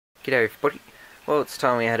G'day everybody. Well, it's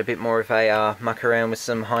time we had a bit more of a muck around with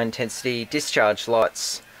some high intensity discharge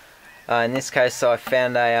lights. In this case I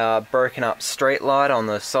found a broken up street light on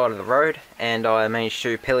the side of the road, and I managed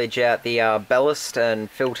to pillage out the ballast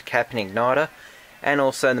and filter cap and igniter, and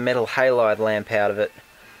also the metal halide lamp out of it.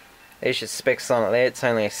 There's just specs on it there. It's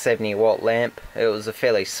only a 70 watt lamp. It was a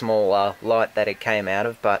fairly small light that it came out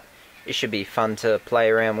of, but it should be fun to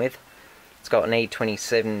play around with. It's got an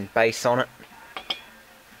E27 base on it.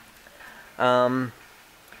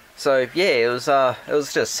 So yeah, it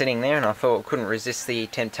was just sitting there, and I thought I couldn't resist the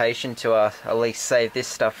temptation to at least save this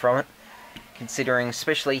stuff from it. Considering,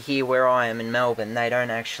 especially here where I am in Melbourne, they don't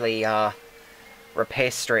actually repair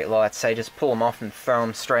street lights. They just pull them off and throw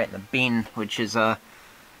them straight in the bin, which is a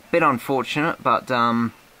bit unfortunate. But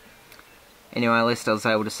anyway, at least I was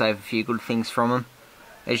able to save a few good things from them.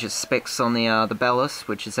 There's just specs on the ballast,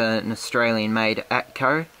 which is an Australian-made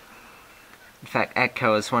ATCO. In fact,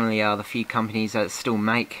 ATCO is one of the few companies that still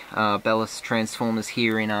make ballast transformers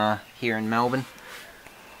here in Melbourne.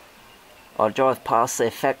 I drive past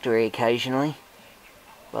their factory occasionally,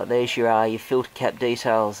 but there's your filter cap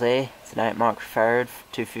details there. It's an 8 microfarad,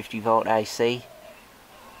 250 volt AC,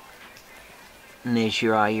 and there's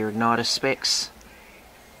your igniter specs.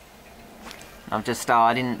 I've just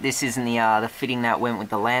this isn't the fitting that went with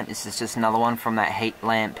the lamp. This is just another one from that heat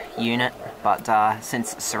lamp unit. But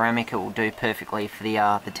since it's ceramic, it will do perfectly for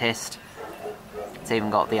the test. It's even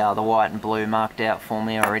got the white and blue marked out for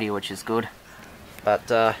me already, which is good. But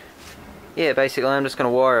yeah, basically I'm just going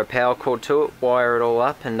to wire a power cord to it, wire it all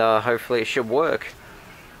up, and hopefully it should work.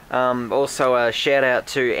 Also a shout out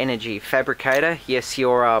to Energy Fabricator. Yes,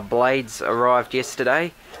 your blades arrived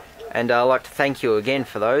yesterday. And I'd like to thank you again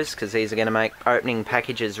for those, because these are going to make opening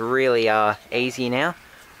packages really easy now.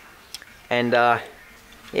 And yeah,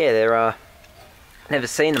 they're never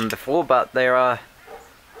seen them before, but they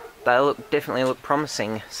definitely look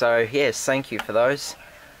promising. So yes, thank you for those.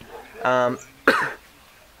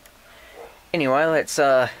 Anyway, let's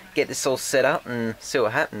get this all set up and see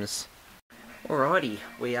what happens. Alrighty,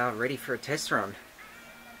 we are ready for a test run.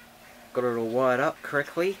 Got it all wired up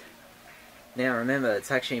correctly. Now remember,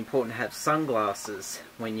 it's actually important to have sunglasses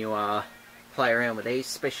when you play around with these,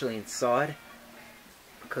 especially inside,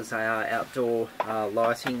 because they are outdoor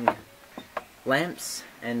lighting lamps,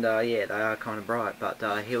 and yeah, they are kind of bright. But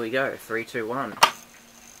here we go, 3, 2, 1.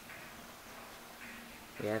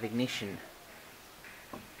 We have ignition.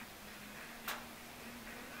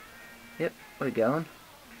 Yep, we're going.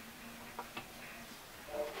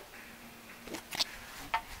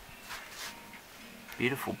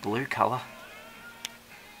 Beautiful blue colour.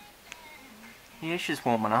 Yeah, she's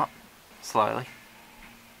warming up, slowly.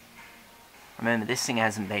 Remember, this thing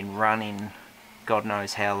hasn't been running God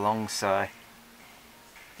knows how long, so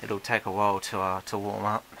it'll take a while to warm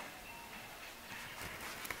up.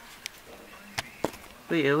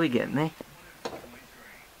 But yeah, we're getting there.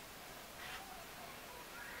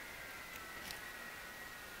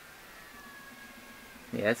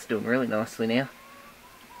 Yeah, it's doing really nicely now.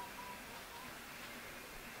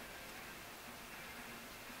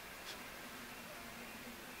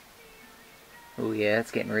 Oh yeah, it's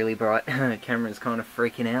getting really bright. The camera's kind of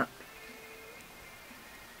freaking out.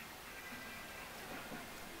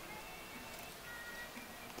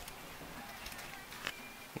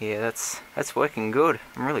 Yeah, that's working good.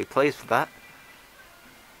 I'm really pleased with that.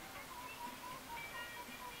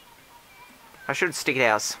 I should stick it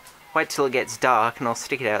out. Wait till it gets dark and I'll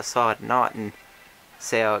stick it outside at night and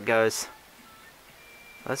see how it goes.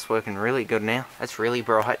 That's working really good now. That's really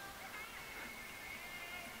bright.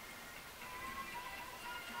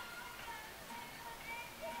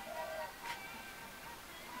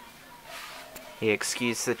 Yeah,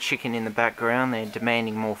 excuse the chicken in the background, they're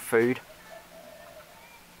demanding more food.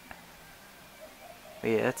 But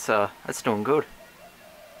yeah, that's doing good.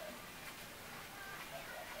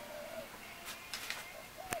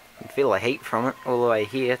 You can feel the heat from it all the way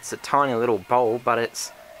here. It's a tiny little bowl, but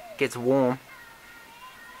it gets warm.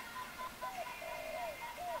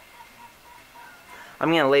 I'm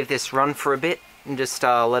going to leave this run for a bit and just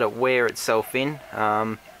let it wear itself in.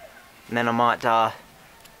 And then I might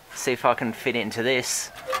see if I can fit it into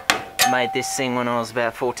this. I made this thing when I was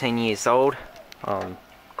about 14 years old.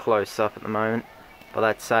 Close up at the moment. But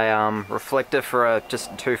that's a reflector for just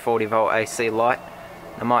a 240 volt AC light.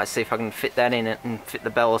 I might see if I can fit that in it and fit the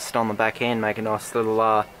ballast on the back end, make a nice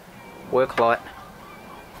little work light.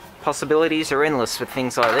 Possibilities are endless with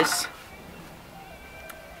things like this.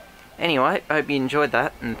 Anyway, I hope you enjoyed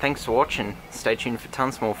that, and thanks for watching. Stay tuned for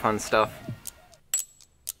tons more fun stuff.